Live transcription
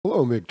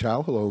Hello,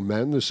 MGTOW. Hello,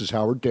 men. This is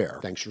Howard Dare.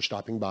 Thanks for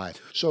stopping by.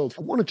 So,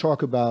 I want to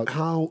talk about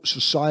how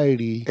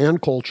society and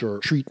culture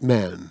treat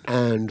men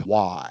and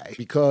why.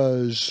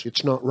 Because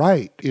it's not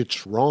right.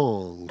 It's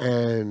wrong.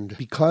 And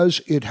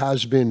because it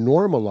has been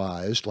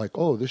normalized, like,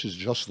 oh, this is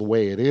just the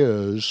way it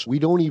is, we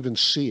don't even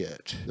see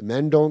it. The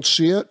men don't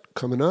see it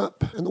coming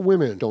up, and the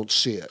women don't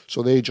see it.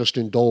 So they just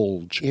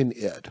indulge in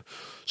it.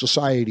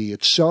 Society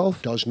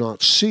itself does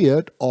not see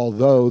it,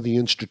 although the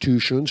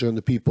institutions and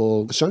the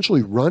people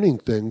essentially running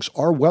things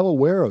are well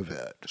aware of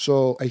it.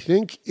 So I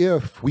think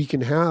if we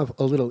can have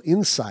a little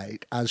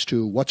insight as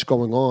to what's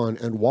going on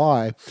and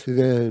why,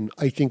 then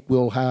I think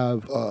we'll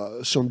have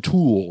some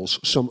tools,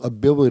 some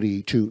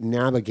ability to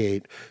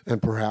navigate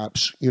and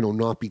perhaps,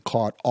 not be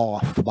caught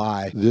off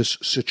by this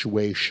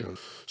situation.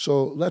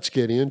 So let's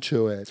get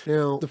into it.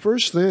 Now, the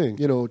first thing,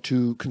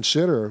 to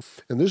consider,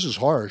 and this is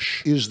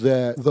harsh, is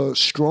that the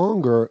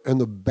stronger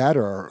and the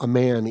better a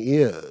man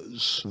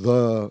is,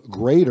 the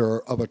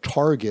greater of a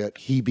target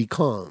he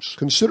becomes.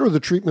 Consider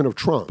the treatment of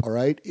Trump, all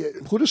right?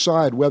 Put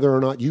aside whether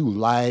or not you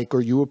like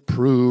or you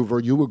approve or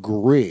you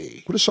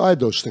agree. Put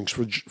aside those things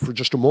for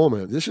just a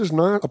moment. This is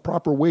not a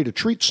proper way to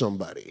treat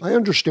somebody. I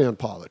understand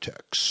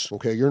politics,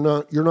 okay? You're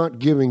not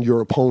giving your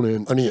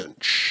opponent an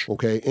inch,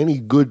 okay? Any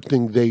good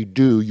thing they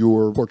do,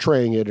 you're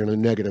portraying it in a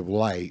negative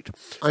light.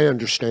 I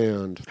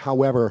understand.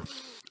 However,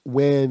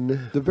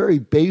 when the very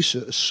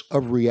basis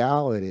of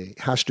reality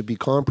has to be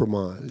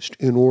compromised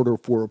in order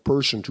for a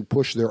person to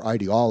push their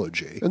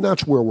ideology, and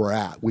that's where we're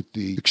at with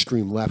the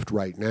extreme left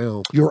right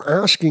now, you're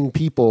asking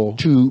people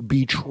to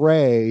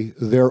betray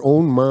their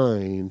own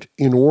mind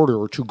in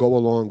order to go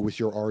along with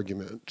your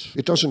argument.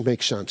 It doesn't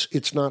make sense.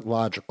 It's not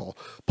logical.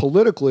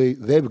 Politically,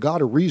 they've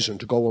got a reason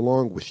to go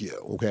along with you,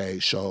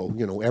 okay? So,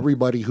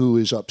 everybody who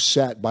is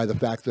upset by the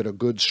fact that a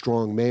good,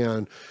 strong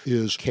man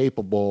is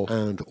capable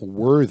and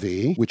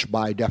worthy, which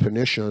by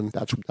definition,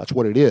 that's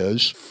what it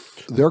is.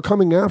 They're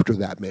coming after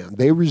that man.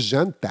 They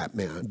resent that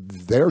man.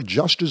 They're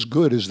just as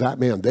good as that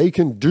man. They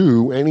can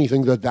do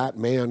anything that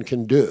man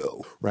can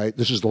do, right?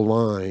 This is the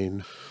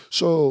line.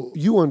 So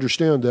you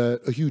understand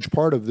that a huge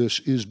part of this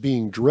is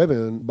being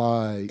driven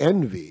by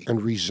envy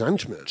and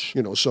resentment.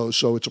 So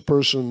it's a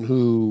person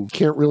who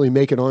can't really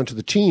make it onto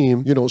the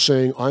team,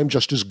 saying, I'm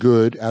just as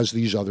good as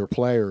these other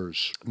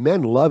players.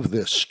 Men love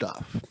this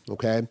stuff,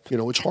 okay?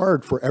 It's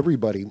hard for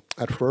everybody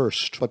at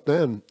first, but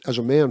then as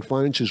a man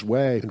finds his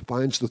way and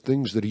finds the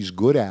things that he's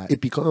good at,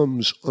 it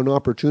becomes an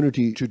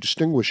opportunity to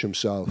distinguish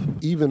himself,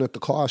 even at the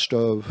cost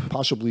of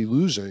possibly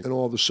losing and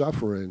all the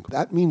suffering.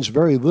 That means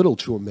very little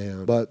to a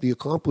man, but the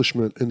accomplishment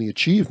and the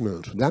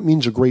achievement, that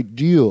means a great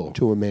deal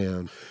to a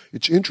man.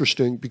 It's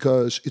interesting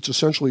because it's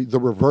essentially the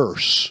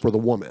reverse for the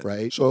woman,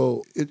 right?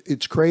 So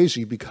it's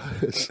crazy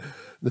because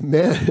the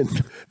men,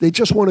 they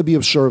just want to be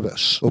of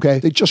service, okay?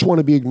 They just want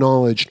to be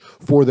acknowledged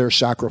for their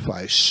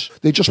sacrifice.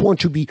 They just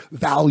want to be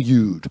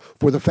valued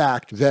for the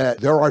fact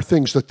that there are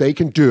things that they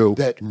can do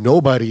that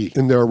nobody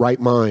in their right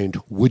mind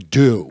would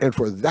do. And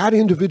for that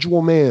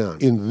individual man,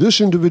 in this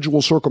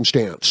individual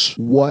circumstance,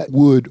 what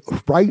would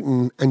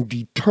frighten and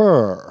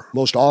deter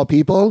most all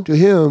people to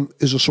him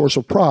is a source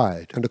of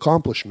pride and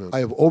accomplishment. I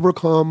have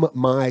overcome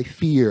my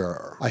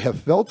fear. I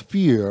have felt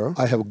fear.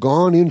 I have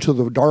gone into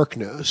the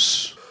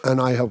darkness, and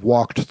I have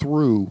walked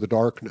through the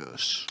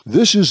darkness.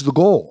 This is the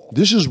goal.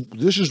 This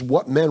is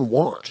what men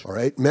want, all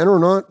right? Men are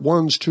not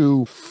ones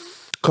to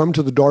come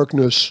to the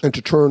darkness and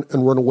to turn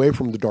and run away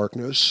from the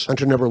darkness and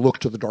to never look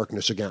to the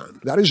darkness again.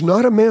 That is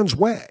not a man's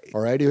way,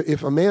 all right?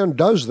 If a man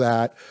does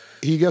that,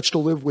 he gets to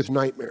live with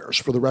nightmares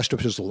for the rest of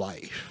his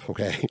life,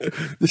 okay?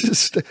 This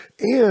is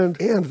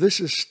this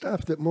is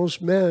stuff that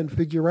most men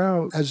figure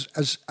out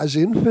as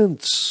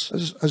infants,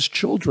 as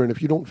children.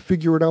 If you don't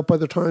figure it out by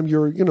the time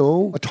you're,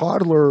 a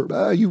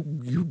toddler,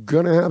 you're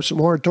gonna have some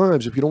hard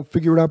times. If you don't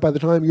figure it out by the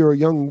time you're a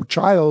young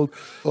child,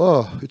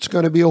 it's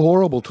gonna be a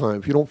horrible time.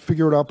 If you don't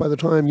figure it out by the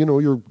time,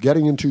 you're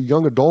getting into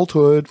young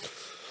adulthood,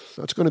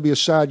 that's going to be a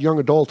sad young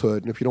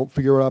adulthood. And if you don't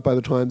figure it out by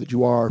the time that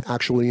you are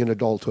actually in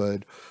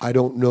adulthood, I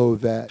don't know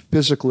that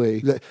physically,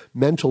 that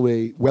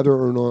mentally, whether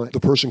or not the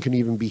person can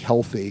even be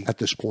healthy at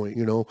this point,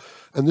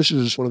 And this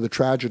is one of the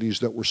tragedies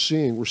that we're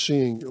seeing. We're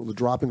seeing the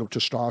dropping of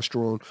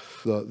testosterone,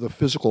 the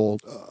physical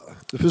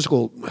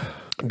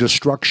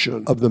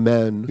destruction of the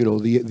men,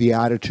 the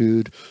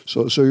attitude.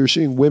 So you're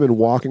seeing women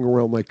walking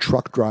around like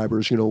truck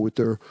drivers, with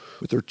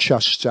their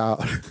chests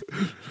out,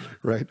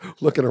 right?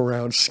 Looking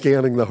around,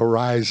 scanning the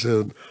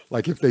horizon.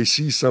 Like if they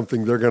see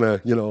something, they're going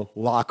to,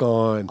 lock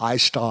on, eye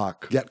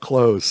stalk, get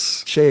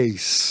close,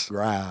 chase,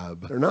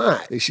 grab. They're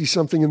not. They see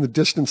something in the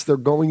distance, they're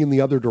going in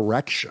the other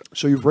direction.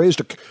 So you've raised,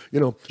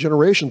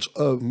 generations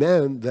of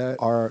men that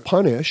are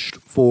punished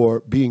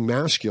for being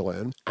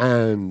masculine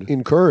and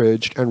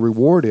encouraged and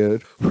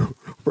rewarded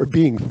for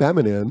being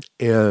feminine.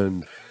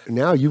 And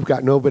Now you've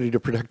got nobody to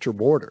protect your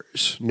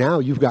borders. Now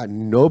you've got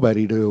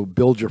nobody to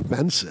build your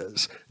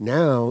fences.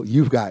 Now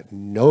you've got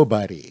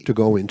nobody to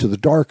go into the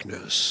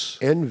darkness.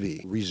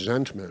 Envy,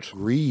 resentment,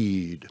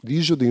 greed.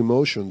 These are the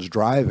emotions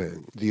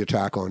driving the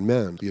attack on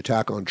men. The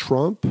attack on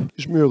Trump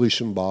is merely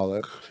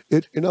symbolic.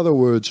 In other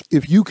words,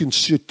 if you can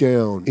sit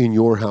down in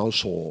your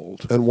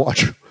household and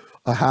watch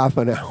a half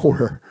an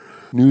hour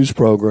news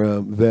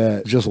program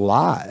that just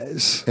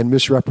lies and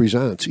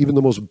misrepresents even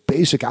the most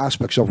basic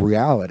aspects of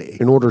reality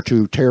in order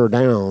to tear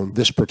down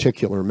this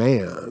particular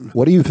man,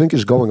 what do you think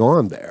is going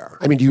on there?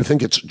 I mean, do you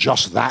think it's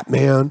just that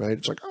man? Right?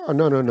 It's like, oh,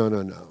 no.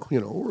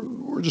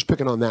 We're just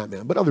picking on that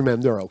man. But other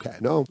men, they're okay.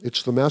 No,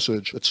 it's the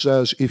message that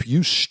says if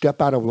you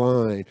step out of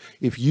line,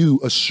 if you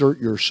assert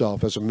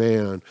yourself as a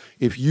man,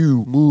 if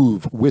you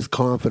move with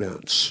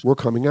confidence, we're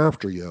coming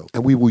after you.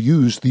 And we will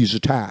use these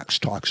attacks: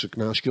 toxic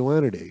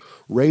masculinity,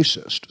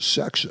 racist,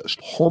 sexist,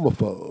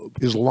 homophobe,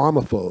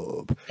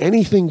 Islamophobe.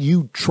 Anything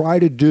you try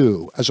to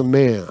do as a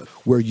man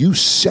where you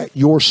set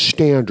your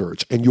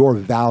standards and your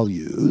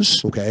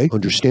values, okay,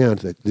 understand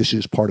that this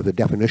is part of the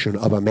definition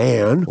of a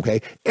man,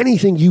 okay,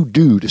 anything you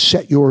do to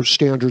set your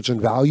standards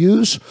and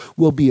values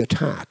will be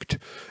attacked.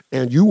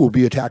 And you will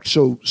be attacked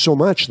so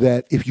much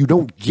that if you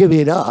don't give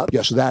it up,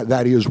 yes,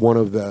 that is one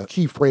of the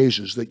key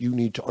phrases that you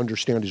need to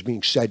understand is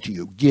being said to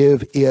you.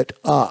 Give it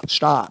up.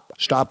 Stop.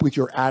 Stop with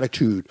your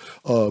attitude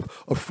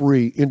of a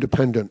free,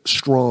 independent,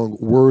 strong,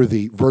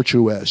 worthy,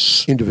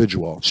 virtuous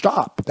individual.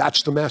 Stop.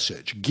 That's the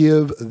message.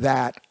 Give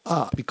that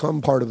up.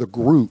 Become part of the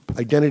group.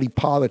 Identity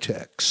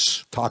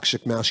politics.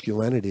 Toxic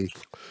masculinity.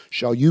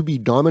 Shall you be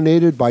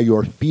dominated by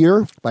your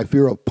fear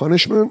of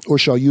punishment, or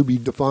shall you be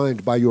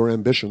defined by your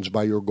ambitions,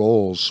 by your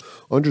goals?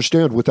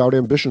 Understand, without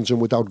ambitions and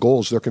without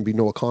goals, there can be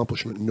no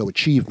accomplishment, no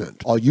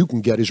achievement. All you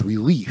can get is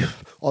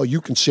relief. All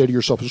you can say to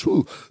yourself is,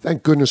 ooh,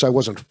 thank goodness I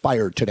wasn't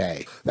fired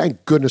today.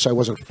 Thank goodness I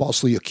wasn't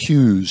falsely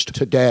accused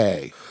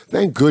today.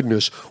 Thank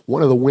goodness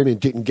one of the women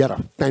didn't get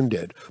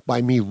offended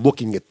by me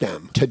looking at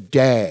them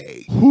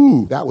today.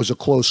 Whew, that was a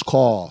close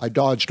call. I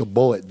dodged a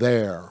bullet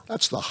there.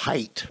 That's the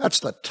height. That's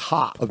the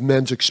top of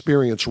men's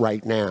experience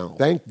right now.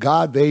 Thank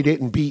God they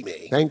didn't beat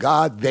me. Thank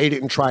God they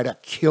didn't try to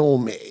kill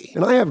me.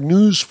 And I have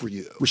news for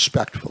you,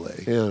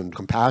 respectfully and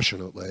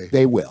compassionately.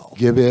 They will.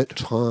 Give it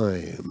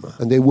time,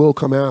 and they will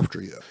come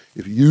after you.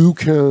 If you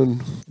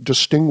can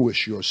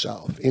distinguish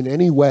yourself in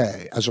any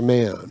way as a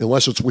man,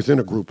 unless it's within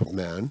a group of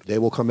men, they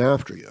will come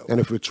after you. And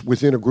if it's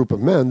within a group of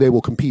men, they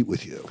will compete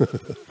with you.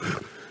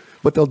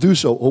 But they'll do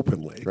so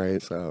openly,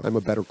 right? So I'm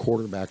a better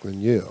quarterback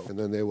than you. And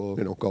then they will,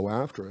 go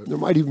after it. There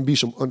might even be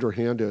some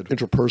underhanded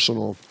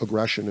interpersonal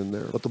aggression in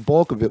there. But the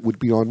bulk of it would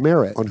be on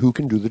merit, on who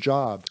can do the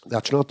job.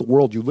 That's not the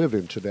world you live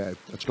in today.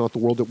 That's not the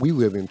world that we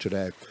live in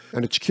today.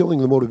 And it's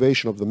killing the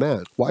motivation of the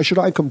man. Why should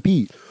I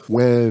compete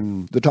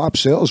when the top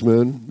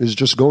salesman is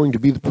just going to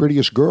be the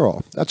prettiest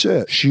girl? That's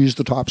it. She's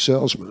the top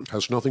salesman.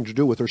 Has nothing to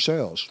do with her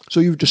sales. So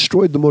you've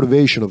destroyed the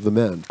motivation of the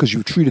men because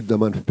you've treated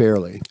them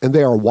unfairly. And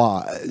they are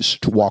wise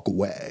to walk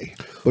away.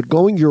 But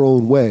going your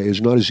own way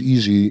is not as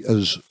easy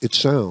as it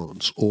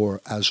sounds or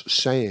as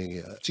saying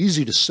it. It's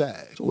easy to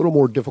say. It's a little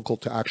more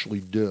difficult to actually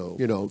do.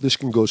 This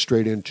can go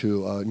straight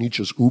into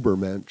Nietzsche's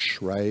Übermensch,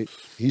 right?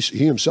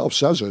 He himself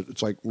says it.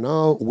 It's like,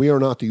 no, we are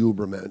not the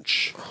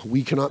Übermensch.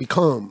 We cannot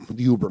become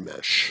the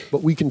Übermensch,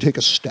 but we can take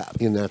a step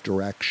in that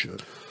direction.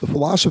 The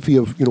philosophy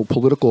of,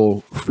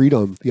 political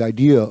freedom, the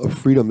idea of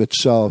freedom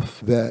itself,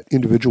 that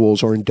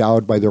individuals are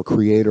endowed by their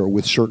creator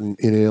with certain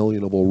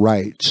inalienable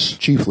rights,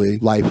 chiefly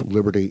life,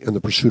 liberty, and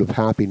the pursuit of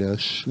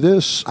happiness.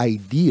 This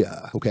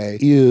idea,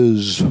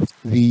 is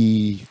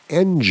the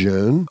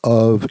engine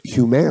of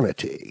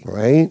humanity,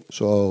 right?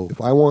 So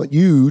if I want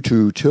you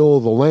to till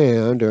the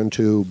land and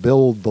to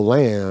build the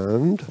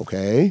land,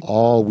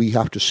 all we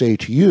have to say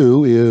to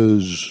you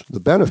is the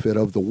benefit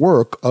of the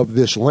work of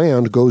this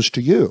land goes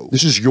to you.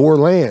 This is your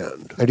land.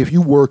 And if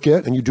you work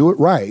it and you do it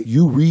right,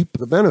 you reap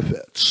the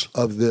benefits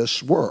of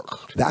this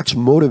work. That's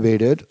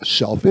motivated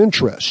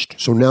self-interest.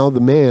 So now the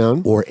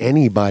man, or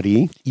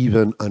anybody,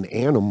 even an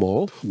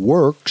animal,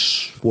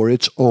 works for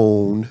its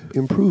own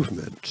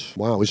improvement.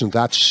 Wow, isn't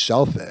that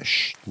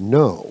selfish?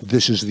 No,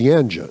 this is the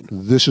engine.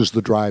 This is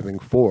the driving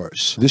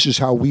force. This is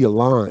how we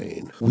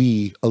align.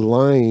 We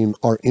align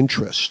our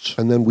interests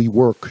and then we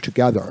work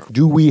together.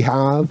 Do we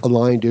have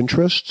aligned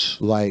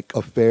interests like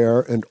a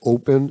fair and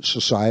open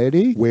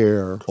society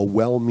where a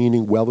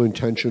well-meaning,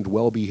 well-intentioned,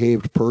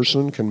 well-behaved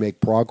person can make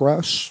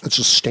progress and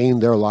sustain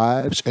their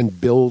lives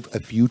and build a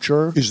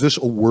future? Is this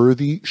a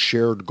worthy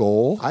shared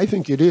goal? I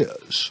think it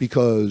is,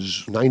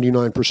 because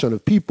 99%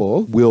 of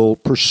people will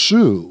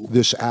pursue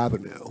this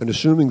avenue. And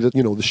assuming that,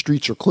 the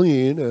streets are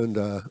clean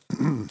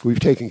and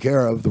we've taken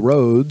care of the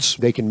roads,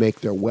 they can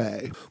make their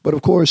way. But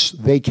of course,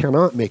 they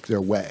cannot make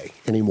their way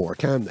anymore,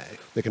 can they?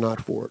 They cannot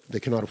afford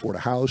a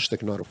house, they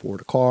cannot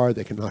afford a car,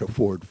 they cannot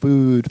afford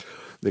food.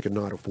 They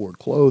cannot afford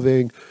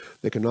clothing.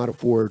 They cannot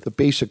afford the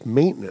basic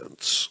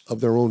maintenance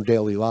of their own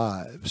daily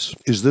lives.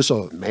 Is this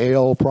a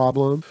male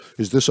problem?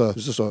 Is this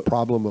a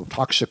problem of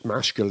toxic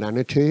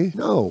masculinity?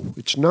 No,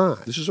 it's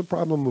not. This is a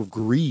problem of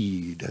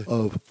greed,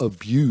 of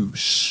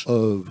abuse,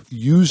 of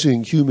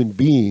using human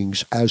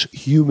beings as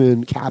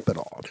human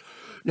capital.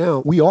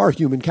 Now, we are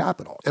human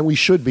capital, and we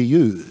should be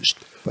used.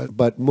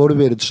 But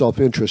motivated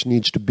self-interest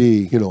needs to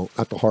be,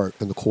 at the heart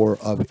and the core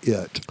of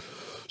it.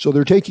 So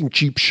they're taking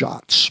cheap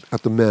shots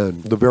at the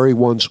men, the very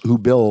ones who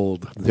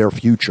build their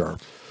future.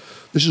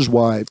 This is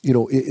why,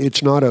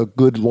 it's not a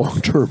good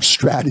long-term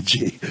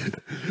strategy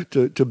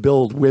to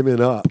build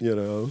women up,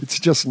 It's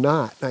just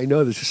not. I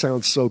know this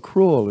sounds so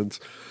cruel, and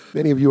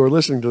many of you are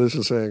listening to this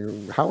and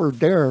saying, Howard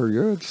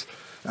Dare,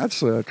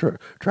 that's a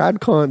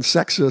tradcon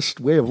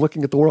sexist way of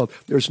looking at the world.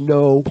 There's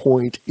no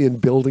point in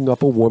building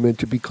up a woman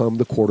to become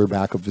the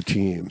quarterback of the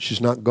team. She's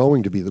not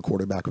going to be the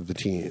quarterback of the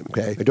team,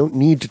 okay? I don't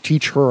need to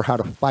teach her how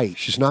to fight.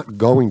 She's not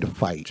going to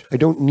fight. I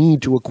don't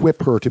need to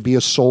equip her to be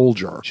a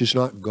soldier. She's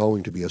not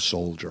going to be a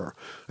soldier.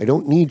 I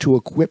don't need to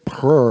equip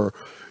her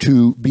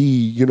to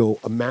be,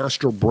 a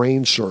master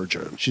brain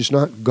surgeon. She's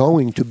not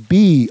going to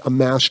be a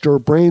master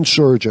brain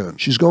surgeon.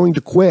 She's going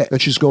to quit,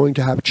 and she's going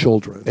to have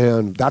children.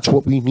 And that's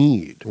what we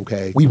need,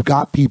 okay? We've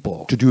got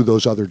people to do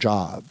those other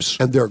jobs,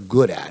 and they're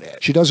good at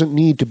it. She doesn't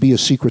need to be a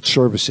Secret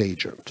Service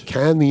agent.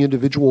 Can the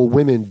individual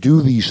women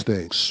do these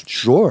things?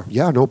 Sure.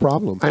 Yeah, no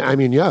problem. I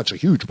mean, it's a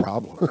huge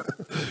problem.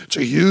 It's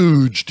a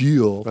huge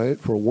deal, right?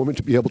 For a woman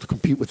to be able to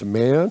compete with a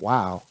man.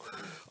 Wow.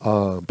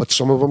 But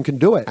some of them can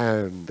do it,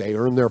 and they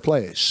earn their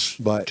place.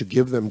 But to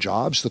give them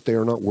jobs that they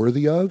are not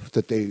worthy of,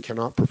 that they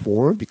cannot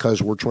perform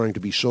because we're trying to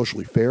be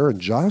socially fair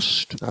and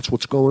just, that's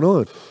what's going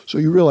on. So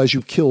you realize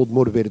you've killed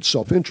motivated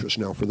self-interest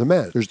now for the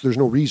men. There's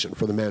no reason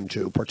for the men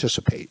to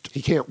participate.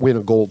 He can't win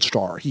a gold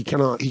star. He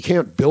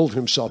can't build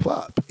himself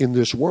up in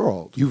this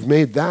world. You've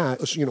made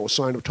that, a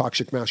sign of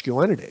toxic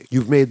masculinity.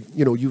 You've made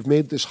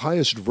this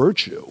highest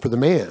virtue for the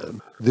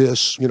man,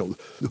 this,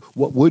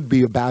 what would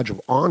be a badge of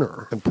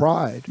honor and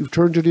pride. You've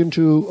turned it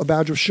into a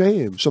badge of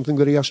shame, something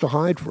that he has to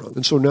hide from.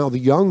 And so now the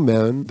young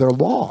men, they're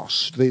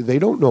lost. They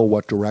don't know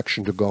what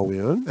direction to go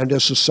in. And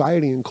as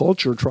society and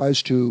culture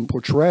tries to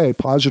portray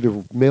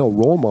positive male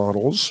role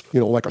models,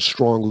 like a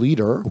strong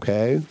leader,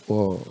 okay,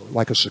 or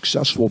like a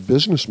successful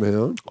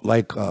businessman,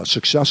 like a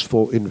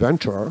successful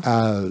inventor,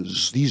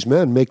 as these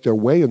men make their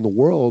way in the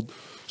world,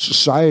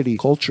 society,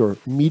 culture,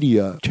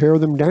 media tear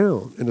them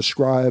down and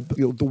ascribe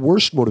the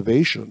worst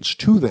motivations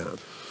to them.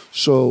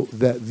 So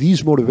that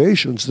these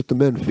motivations that the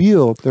men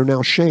feel, they're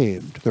now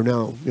shamed. They're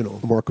now,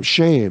 a mark of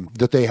shame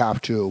that they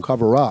have to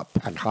cover up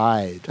and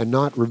hide and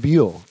not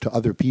reveal to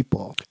other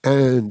people.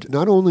 And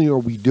not only are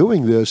we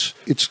doing this,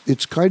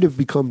 it's kind of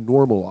become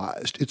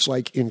normalized. It's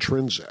like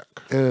intrinsic.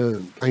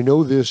 And I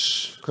know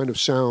this kind of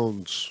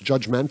sounds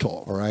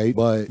judgmental, all right?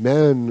 But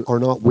men are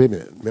not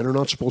women. Men are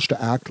not supposed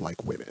to act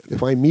like women.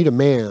 If I meet a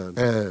man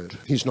and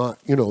he's not,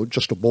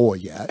 just a boy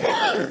yet,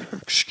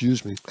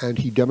 excuse me, and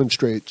he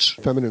demonstrates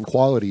feminine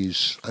qualities,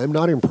 I'm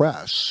not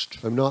impressed.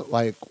 I'm not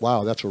like,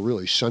 wow, that's a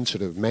really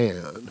sensitive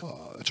man.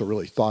 That's a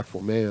really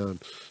thoughtful man.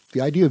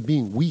 The idea of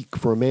being weak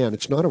for a man,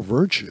 it's not a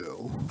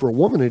virtue. For a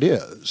woman, it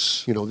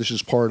is. This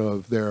is part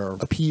of their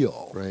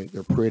appeal, right?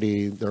 They're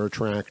pretty, they're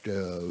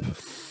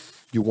attractive.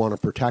 You want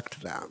to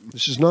protect them.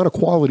 This is not a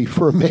quality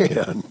for a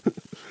man.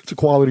 It's a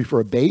quality for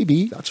a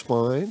baby. That's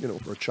fine.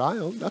 For a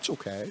child, that's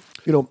okay.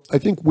 I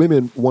think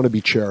women want to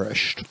be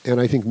cherished, and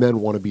I think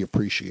men want to be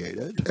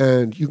appreciated.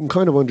 And you can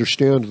kind of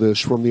understand this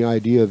from the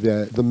idea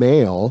that the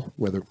male,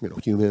 whether,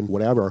 human,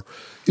 whatever,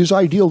 is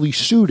ideally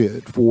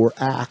suited for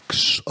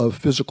acts of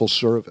physical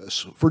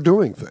service, for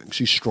doing things.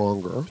 He's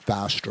stronger,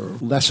 faster,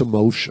 less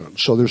emotion.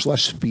 So there's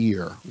less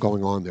fear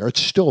going on there.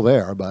 It's still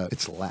there, but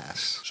it's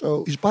less.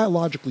 So he's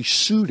biologically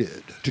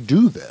suited to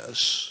do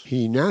this.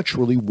 He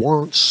naturally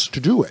wants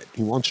to do it.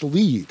 He wants to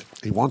lead.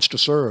 He wants to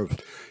serve.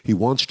 He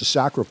wants to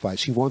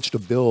sacrifice. He wants to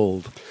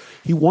build.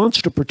 He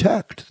wants to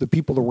protect the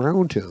people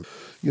around him.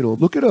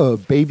 Look at a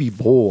baby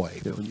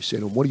boy. And you say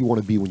to him, what do you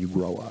want to be when you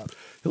grow up?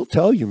 He'll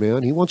tell you,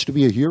 man, he wants to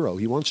be a hero.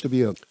 He wants to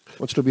be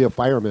a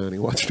fireman. He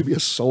wants to be a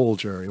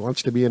soldier. He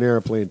wants to be an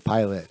airplane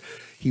pilot.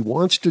 He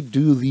wants to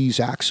do these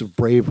acts of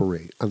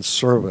bravery and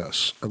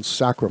service and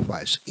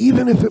sacrifice,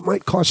 even if it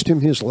might cost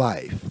him his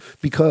life,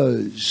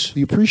 because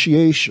the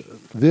appreciation,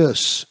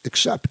 this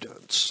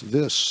acceptance,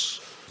 this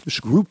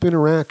group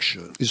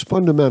interaction is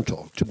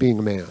fundamental to being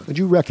a man. And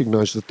you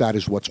recognize that that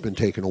is what's been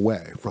taken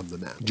away from the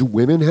men. Do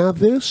women have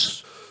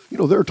this?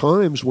 There are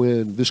times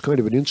when this kind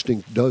of an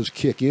instinct does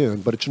kick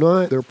in, but it's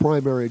not their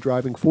primary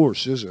driving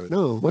force, is it?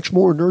 No, much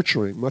more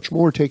nurturing, much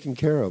more taking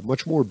care of,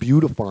 much more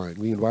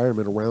beautifying the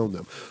environment around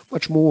them,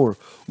 much more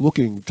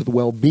looking to the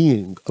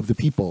well-being of the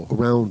people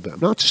around them,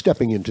 not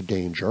stepping into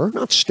danger,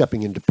 not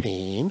stepping into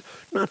pain,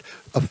 not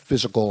a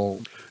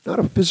physical, not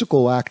a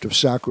physical act of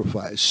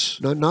sacrifice,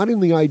 not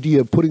in the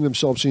idea of putting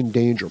themselves in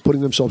danger,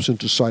 putting themselves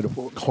into sight of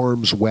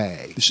harm's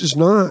way. This is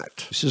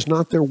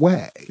not their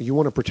way. You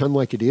want to pretend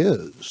like it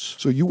is.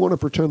 So you want to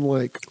pretend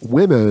like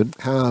women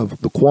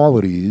have the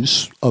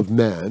qualities of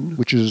men,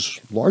 which is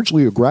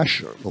largely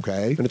aggression,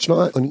 okay? And it's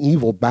not an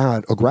evil,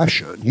 bad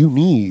aggression. You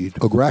need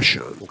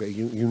aggression, okay?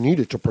 You need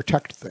it to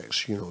protect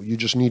things. You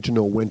just need to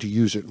know when to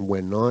use it and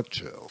when not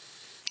to.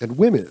 And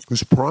women,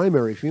 whose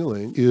primary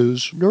feeling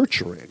is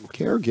nurturing,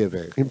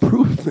 caregiving,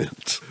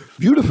 improvement,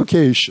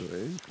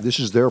 beautification.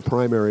 This is their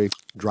primary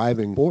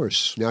driving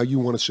force. Now you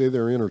want to say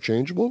they're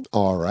interchangeable?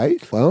 All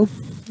right. Well,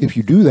 if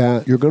you do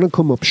that, you're going to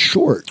come up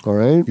short, all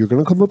right? You're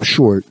going to come up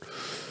short.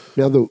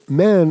 Now, the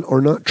men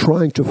are not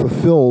trying to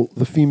fulfill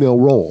the female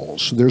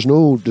roles. There's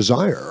no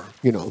desire,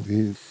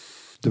 the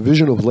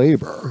division of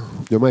labor.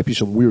 There might be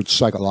some weird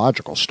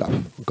psychological stuff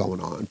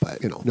going on,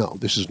 but, no,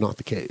 this is not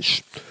the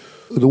case.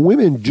 The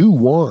women do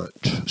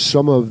want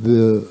some of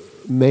the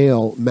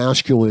male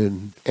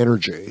masculine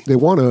energy. They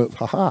want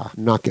to,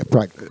 not get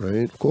pregnant,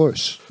 right? Of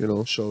course,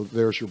 so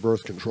there's your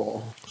birth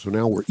control. So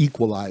now we're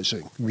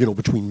equalizing,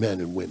 between men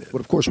and women. But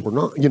of course we're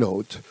not,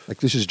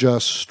 this is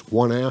just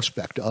one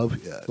aspect of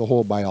it. The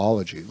whole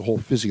biology, the whole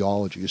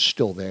physiology is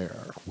still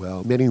there.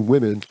 Well, many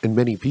women and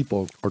many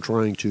people are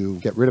trying to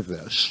get rid of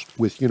this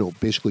with,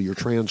 basically your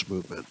trans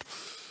movement.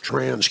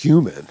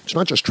 Transhuman. It's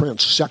not just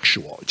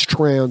transsexual. It's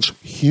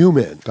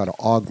transhuman. Got to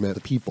augment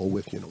the people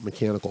with,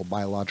 mechanical,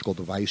 biological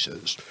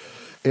devices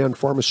and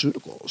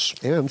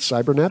pharmaceuticals and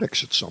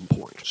cybernetics at some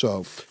point. So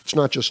it's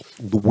not just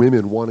the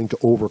women wanting to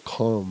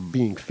overcome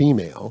being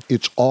female.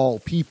 It's all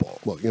people.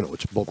 Well,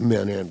 it's both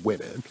men and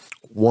women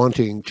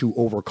wanting to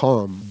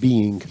overcome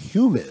being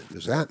human. What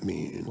does that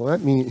mean? Well,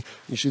 that means,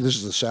 you see, this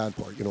is the sad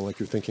part, like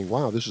you're thinking,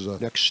 wow, this is a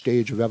next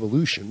stage of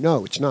evolution.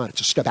 No, it's not. It's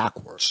a step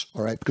backwards,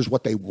 all right? Because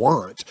what they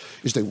want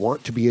is they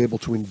want to be able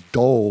to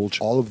indulge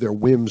all of their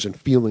whims and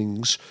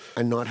feelings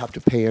and not have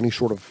to pay any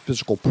sort of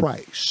physical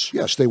price.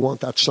 Yes, they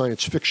want that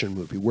science fiction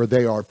movie where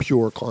they are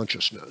pure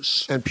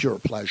consciousness and pure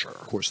pleasure.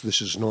 Of course,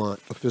 this is not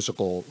a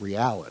physical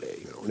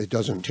reality, and it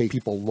doesn't take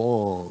people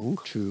long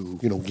to,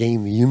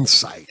 gain the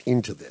insight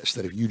into this,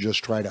 that if you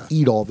just try to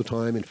eat all the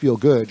time and feel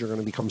good, you're going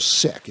to become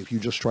sick. If you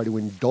just try to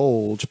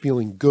indulge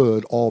feeling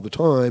good all the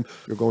time,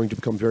 you're going to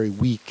become very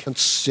weak and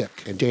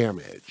sick and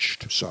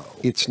damaged. So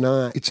it's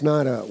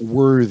not a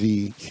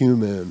worthy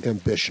human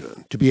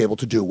ambition to be able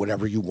to do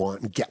whatever you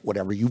want and get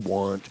whatever you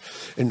want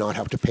and not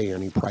have to pay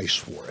any price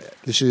for it.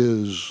 This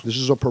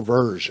is a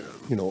perversion,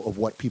 of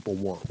what people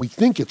want. We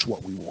think it's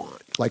what we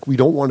want. Like we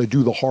don't want to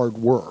do the hard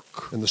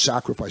work and the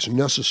sacrifice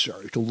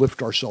necessary to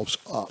lift ourselves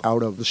up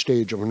out of the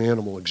stage of an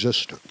animal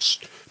existence,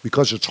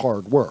 because it's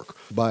hard work.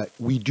 But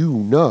we do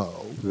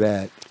know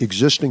that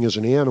existing as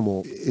an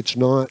animal, it's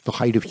not the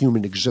height of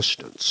human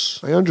existence.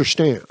 I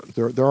understand.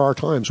 There are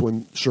times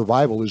when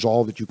survival is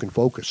all that you can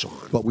focus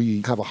on, but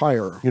we have a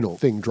higher,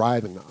 thing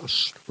driving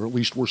us, or at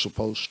least we're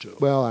supposed to.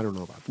 Well, I don't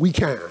know about that. We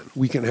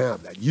can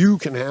have that. You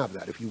can have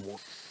that if you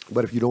want.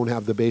 But if you don't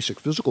have the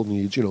basic physical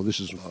needs, this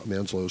is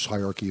Maslow's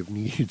hierarchy of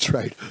needs,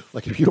 right?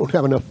 Like if you don't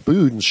have enough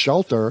food and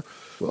shelter,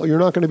 well, you're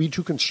not going to be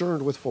too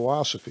concerned with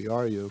philosophy,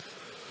 are you?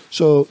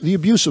 So the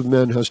abuse of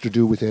men has to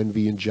do with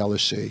envy and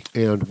jealousy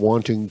and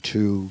wanting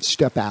to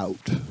step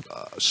out,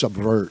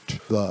 subvert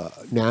the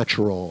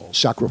natural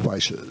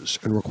sacrifices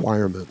and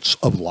requirements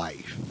of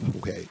life.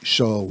 Okay,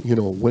 so,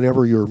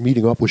 whenever you're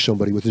meeting up with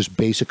somebody with this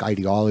basic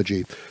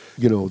ideology,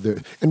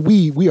 and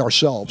we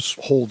ourselves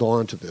hold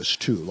on to this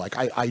too. Like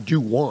I do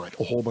want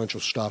a whole bunch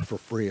of stuff for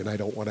free and I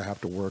don't want to have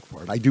to work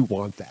for it. I do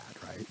want that,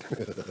 right?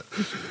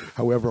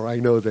 However, I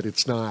know that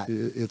it's not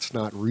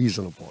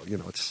reasonable.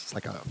 It's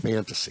like a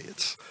fantasy.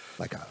 It's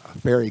like a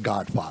fairy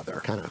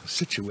godfather kind of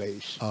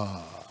situation.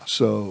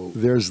 So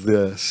there's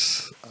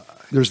this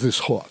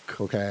hook,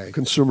 okay?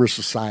 Consumer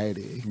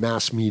society,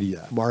 mass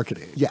media,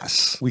 marketing.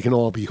 Yes, we can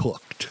all be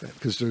hooked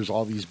because there's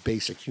all these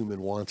basic human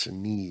wants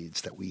and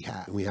needs that we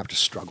have to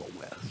struggle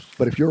with.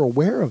 But if you're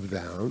aware of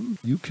them,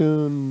 you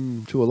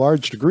can, to a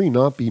large degree,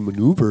 not be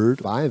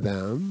maneuvered by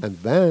them, and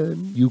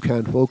then you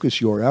can focus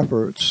your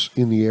efforts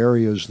in the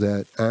areas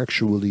that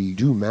actually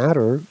do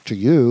matter to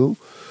you,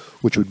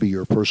 which would be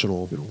your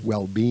personal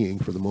well-being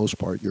for the most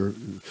part, your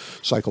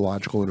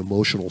psychological and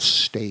emotional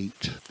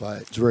state.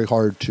 But it's very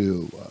hard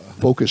to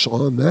focus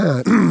on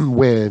that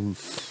when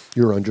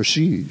you're under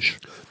siege.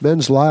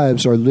 Men's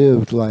lives are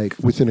lived like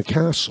within a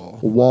castle,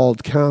 a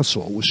walled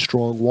castle with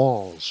strong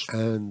walls,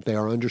 and they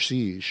are under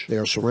siege. They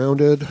are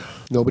surrounded.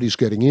 Nobody's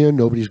getting in.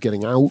 Nobody's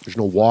getting out. There's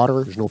no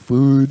water. There's no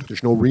food.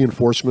 There's no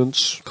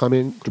reinforcements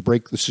coming to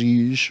break the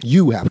siege.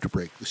 You have to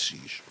break the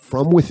siege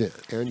from within.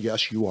 And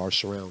yes, you are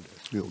surrounded.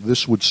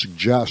 This would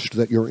suggest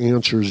that your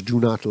answers do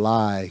not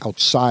lie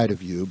outside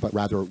of you, but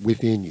rather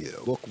within you.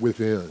 Look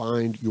within.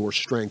 Find your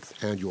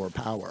strength and your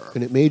power.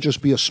 And it may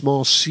just be a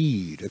small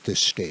seed at this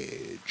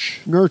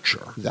stage.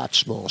 Nurture that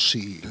small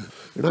seed.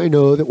 And I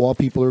know that while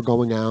people are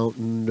going out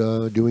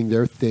and doing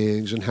their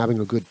things and having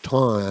a good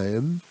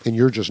time, and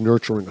you're just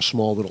nurturing a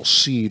small little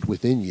seed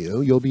within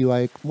you, you'll be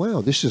like,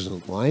 wow, this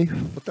isn't life.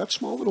 But that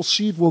small little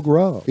seed will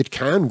grow. It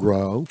can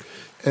grow.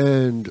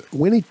 And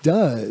when it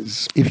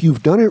does, if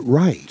you've done it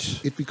right,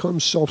 it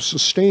becomes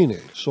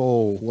self-sustaining.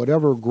 So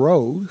whatever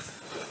growth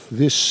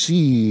this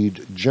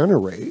seed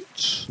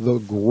generates, the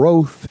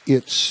growth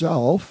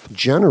itself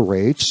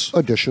generates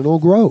additional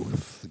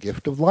growth. The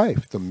gift of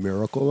life, the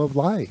miracle of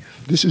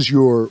life. This is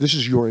your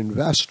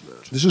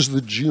investment. This is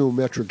the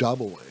geometric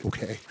doubling,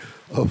 okay,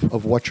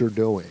 of what you're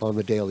doing on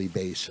the daily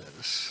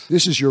basis.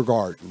 This is your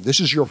garden. This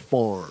is your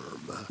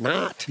farm,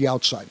 not the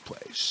outside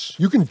place.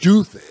 You can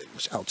do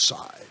things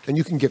outside, and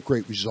you can get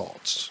great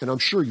results, and I'm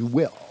sure you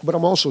will. But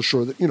I'm also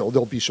sure that,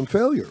 there'll be some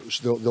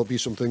failures. There'll be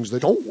some things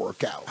that don't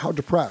work out. How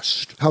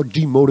depressed, how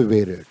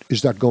demotivated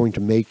is that going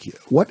to make you?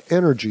 What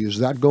energy is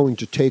that going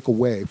to take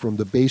away from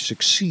the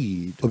basic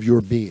seed of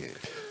your being?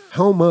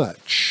 How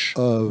much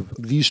of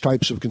these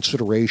types of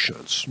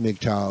considerations,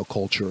 MGTOW,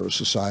 culture,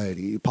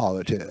 society,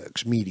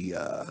 politics,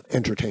 media,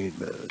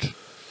 entertainment,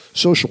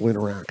 social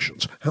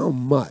interactions, how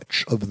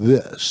much of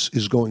this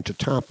is going to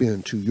tap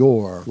into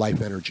your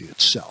life energy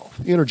itself,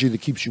 the energy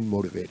that keeps you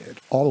motivated,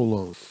 all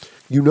alone?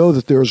 You know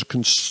that there's a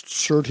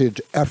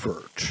concerted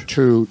effort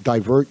to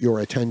divert your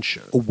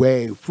attention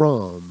away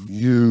from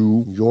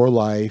you, your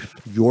life,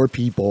 your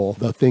people,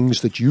 the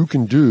things that you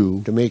can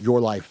do to make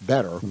your life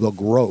better, the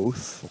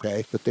growth,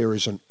 okay? That there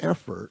is an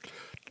effort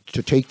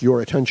to take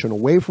your attention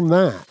away from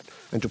that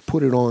and to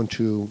put it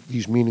onto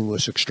these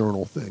meaningless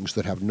external things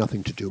that have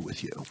nothing to do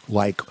with you.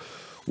 Like,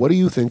 what do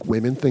you think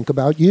women think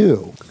about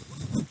you?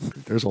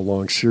 There's a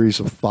long series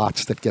of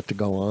thoughts that get to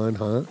go on,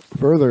 huh?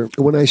 Further,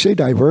 when I say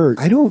divert,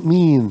 I don't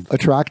mean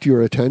attract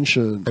your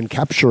attention and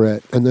capture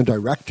it and then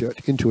direct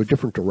it into a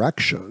different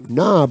direction.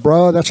 Nah,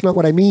 bro, that's not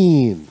what I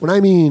mean. When I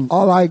mean,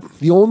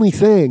 the only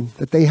thing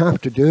that they have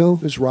to do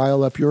is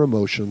rile up your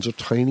emotions a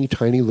tiny,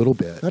 tiny little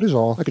bit. That is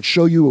all. I could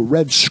show you a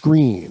red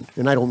screen,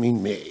 and I don't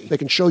mean me. They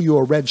can show you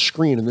a red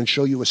screen and then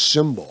show you a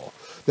symbol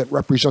that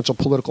represents a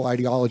political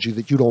ideology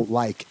that you don't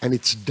like, and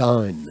it's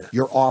done.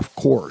 You're off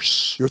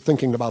course. You're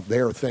thinking about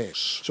their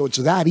things. So it's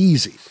that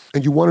easy.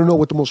 And you want to know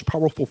what the most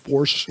powerful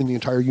force in the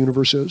entire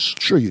universe is?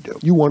 Sure you do.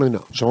 You want to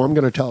know. So I'm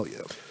going to tell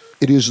you.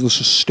 It is the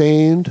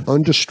sustained,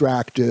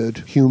 undistracted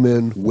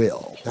human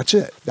will. That's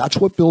it. That's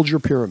what builds your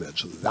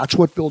pyramids. That's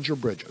what builds your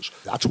bridges.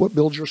 That's what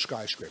builds your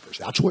skyscrapers.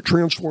 That's what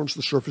transforms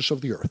the surface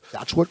of the earth.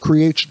 That's what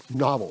creates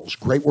novels,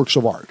 great works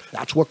of art.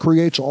 That's what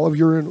creates all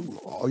your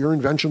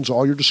inventions,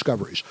 all your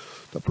discoveries.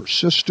 The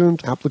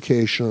persistent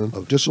application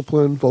of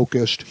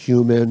discipline-focused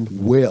human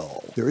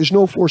will. There is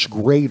no force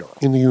greater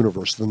in the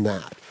universe than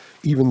that,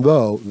 even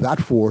though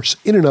that force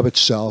in and of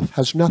itself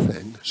has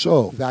nothing.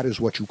 So that is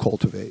what you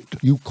cultivate.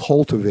 You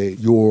cultivate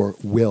your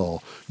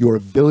will, your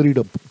ability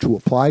to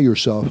apply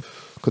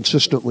yourself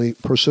consistently,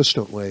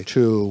 persistently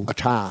to a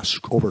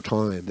task over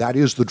time. That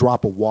is the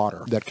drop of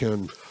water that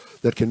can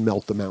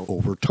melt the mountain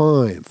over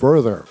time.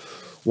 Further,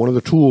 one of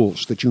the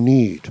tools that you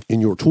need in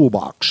your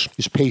toolbox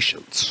is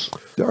patience.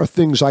 There are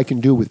things I can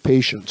do with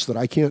patience that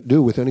I can't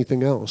do with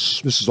anything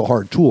else. This is a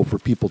hard tool for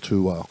people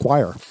to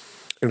acquire,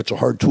 and it's a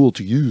hard tool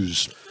to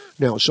use.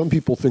 Now, some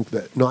people think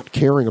that not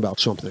caring about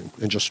something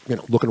and just,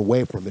 looking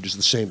away from it is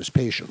the same as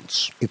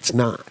patience. It's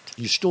not.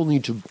 You still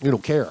need to,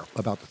 care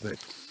about the thing.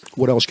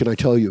 What else can I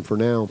tell you for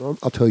now?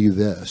 I'll tell you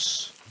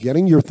this.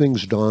 Getting your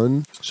things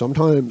done,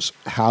 sometimes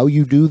how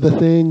you do the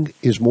thing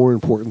is more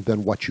important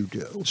than what you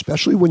do,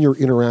 especially when you're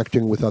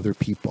interacting with other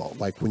people.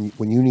 Like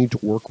when you need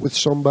to work with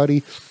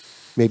somebody,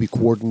 maybe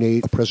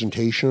coordinate a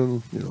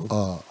presentation,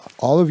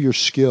 all of your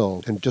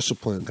skill and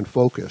discipline and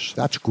focus,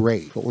 that's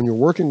great. But when you're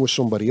working with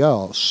somebody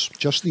else,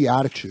 just the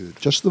attitude,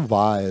 just the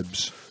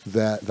vibes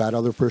that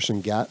other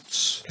person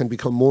gets can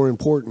become more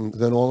important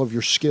than all of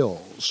your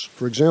skills.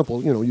 For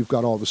example, you've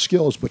got all the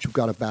skills, but you've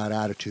got a bad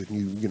attitude and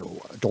you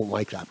don't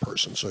like that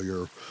person. So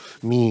you're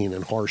mean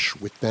and harsh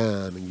with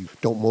them and you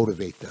don't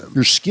motivate them.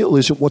 Your skill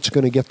isn't what's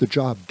going to get the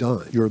job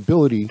done. Your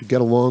ability to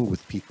get along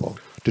with people,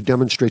 to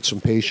demonstrate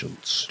some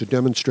patience, to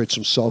demonstrate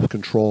some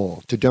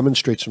self-control, to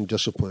demonstrate some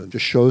discipline, to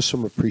show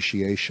some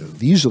appreciation.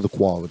 These are the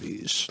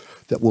qualities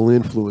that will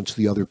influence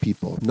the other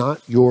people,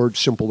 not your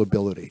simple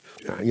ability.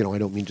 I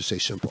don't mean to say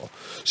simple.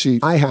 See,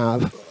 I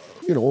have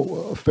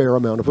a fair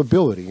amount of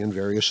ability in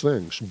various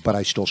things, but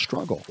I still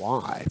struggle.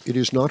 Why? It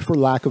is not for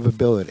lack of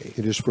ability.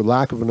 It is for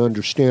lack of an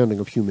understanding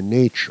of human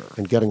nature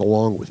and getting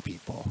along with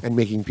people and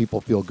making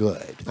people feel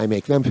good. I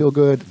make them feel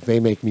good. They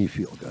make me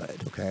feel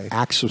good. Okay?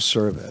 Acts of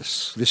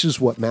service. This is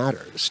what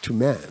matters to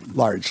men,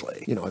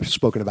 largely. I've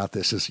spoken about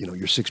this as,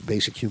 your 6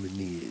 basic human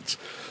needs.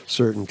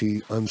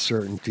 Certainty,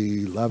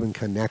 uncertainty, love and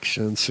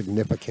connection,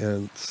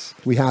 significance.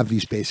 We have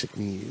these basic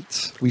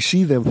needs. We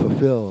see them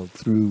fulfilled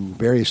through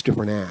various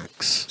different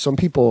acts. Some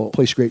people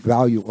place great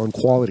value on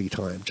quality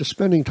time, just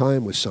spending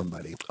time with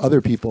somebody. Other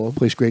people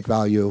place great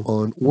value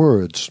on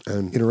words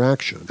and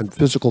interaction and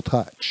physical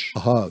touch,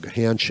 a hug, a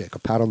handshake, a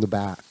pat on the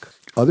back.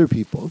 Other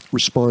people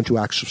respond to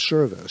acts of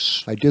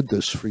service. I did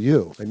this for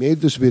you. I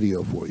made this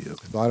video for you.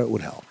 I thought it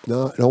would help.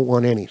 No, I don't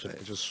want anything.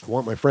 I just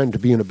want my friend to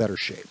be in a better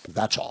shape.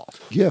 That's all.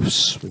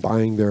 Gifts,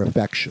 buying their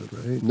affection,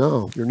 right?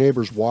 No, your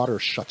neighbor's water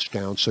shuts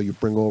down, so you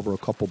bring over a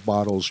couple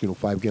bottles,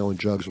 5-gallon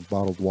jugs of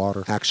bottled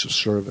water. Acts of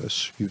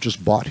service. You've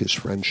just bought his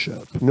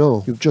friendship.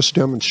 No, you've just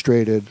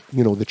demonstrated,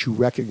 that you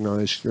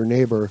recognize your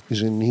neighbor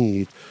is in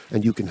need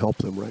and you can help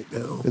them right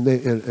now. And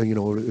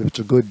if it's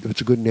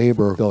a good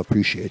neighbor, they'll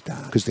appreciate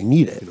that because they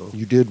need it.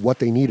 You did what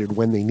they needed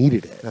when they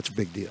needed it. That's a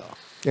big deal.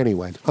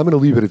 Anyway, I'm going to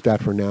leave it at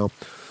that for now.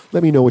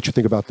 Let me know what you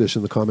think about this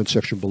in the comment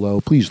section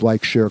below. Please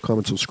like, share,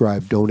 comment,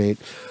 subscribe, donate.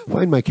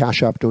 Find my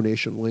CashApp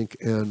donation link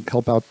and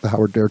help out the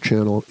Howard Dare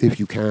channel if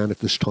you can at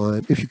this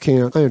time. If you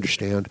can't, I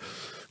understand.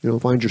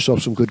 Find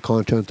yourself some good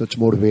content that's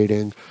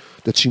motivating,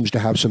 that seems to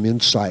have some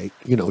insight,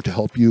 to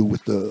help you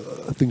with the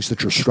things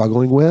that you're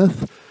struggling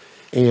with,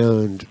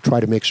 and try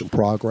to make some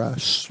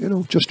progress,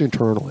 just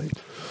internally.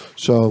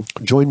 So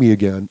join me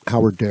again,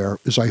 Howard Dare,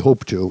 as I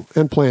hope to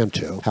and plan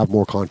to have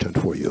more content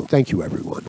for you. Thank you, everyone.